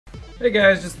Hey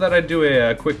guys, just thought I'd do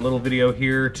a quick little video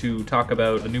here to talk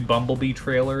about the new Bumblebee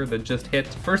trailer that just hit.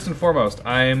 First and foremost,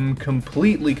 I'm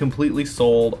completely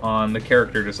sold on the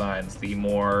character designs, the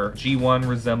more G1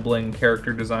 resembling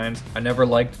character designs. I never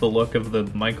liked the look of the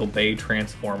Michael Bay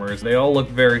Transformers. They all look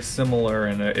very similar,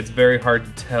 and it's very hard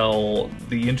to tell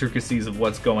the intricacies of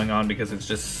what's going on because it's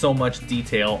just so much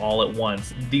detail all at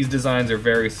once. These designs are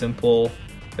very simple.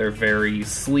 They're very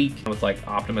sleek with like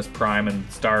Optimus Prime and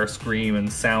Starscream and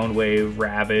Soundwave,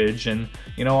 Ravage, and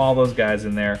you know, all those guys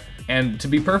in there. And to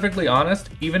be perfectly honest,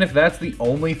 even if that's the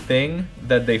only thing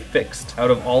that they fixed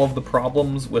out of all of the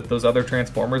problems with those other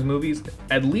Transformers movies,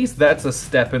 at least that's a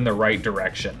step in the right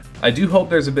direction. I do hope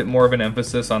there's a bit more of an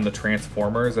emphasis on the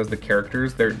Transformers as the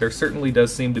characters. There certainly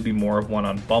does seem to be more of one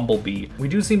on Bumblebee. We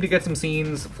do seem to get some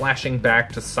scenes flashing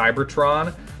back to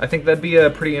Cybertron. I think that'd be a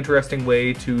pretty interesting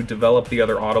way to develop the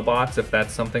other Autobots if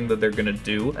that's something that they're gonna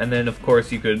do. And then of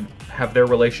course you could have their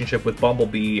relationship with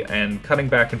Bumblebee and cutting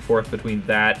back and forth between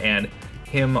that and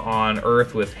him on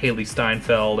Earth with Hailee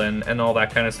Steinfeld and all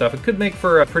that kind of stuff. It could make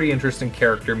for a pretty interesting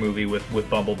character movie with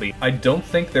Bumblebee. I don't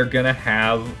think they're gonna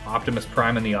have Optimus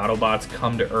Prime and the Autobots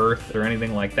come to Earth or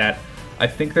anything like that. I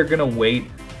think they're gonna wait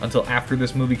until after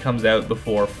this movie comes out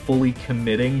before fully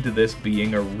committing to this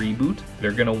being a reboot.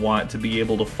 They're gonna want to be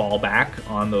able to fall back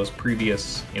on those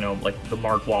previous, you know, like the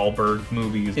Mark Wahlberg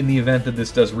movies in the event that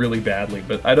this does really badly,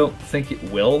 but I don't think it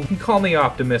will. You can call me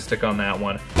optimistic on that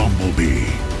one. Bumblebee,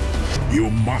 you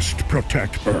must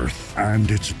protect Earth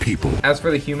and its people. As for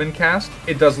the human cast,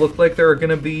 it does look like there are going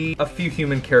to be a few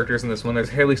human characters in this one. There's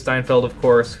Hailee Steinfeld, of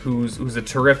course, who's a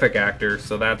terrific actor,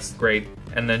 so that's great.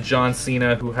 And then John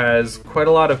Cena, who has quite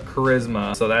a lot of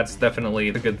charisma, so that's definitely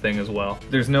a good thing as well.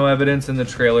 There's no evidence in the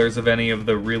trailers of any of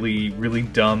the really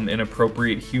dumb,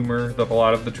 inappropriate humor that a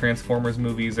lot of the Transformers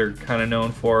movies are kind of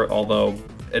known for, although,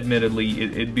 admittedly,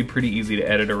 it'd be pretty easy to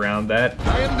edit around that.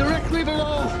 I am directly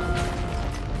below.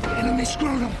 Enemy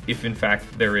scrotum. If in fact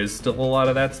there is still a lot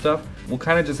of that stuff, we'll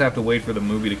kind of just have to wait for the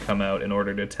movie to come out in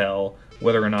order to tell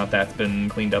whether or not that's been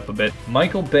cleaned up a bit.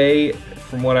 Michael Bay,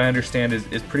 from what I understand,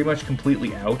 is pretty much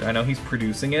completely out. I know he's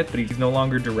producing it, but he's no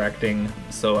longer directing,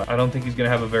 so I don't think he's gonna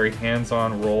have a very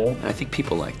hands-on role. I think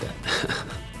people like that.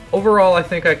 Overall, I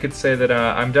think I could say that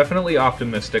I'm definitely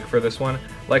optimistic for this one.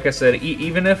 Like I said,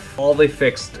 even if all they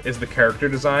fixed is the character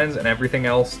designs and everything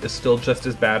else is still just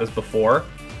as bad as before,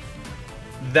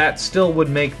 that still would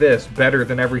make this better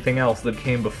than everything else that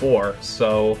came before,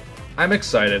 so I'm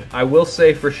excited. I will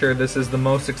say for sure this is the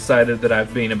most excited that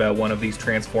I've been about one of these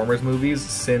Transformers movies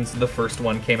since the first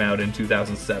one came out in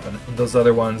 2007. Those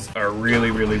other ones are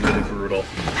really brutal.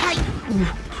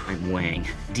 Wang.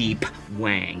 Deep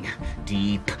wang.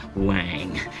 Deep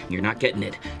wang. You're not getting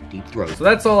it. Deep throat. So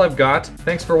that's all I've got.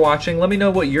 Thanks for watching. Let me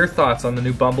know what your thoughts on the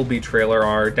new Bumblebee trailer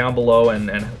are down below and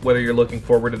whether you're looking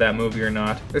forward to that movie or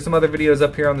not. There's some other videos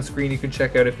up here on the screen you can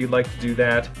check out if you'd like to do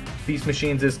that. Beast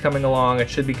Machines is coming along. It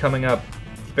should be coming up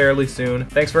fairly soon.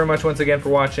 Thanks very much once again for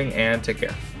watching, and take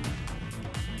care.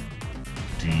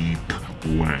 Deep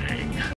wang.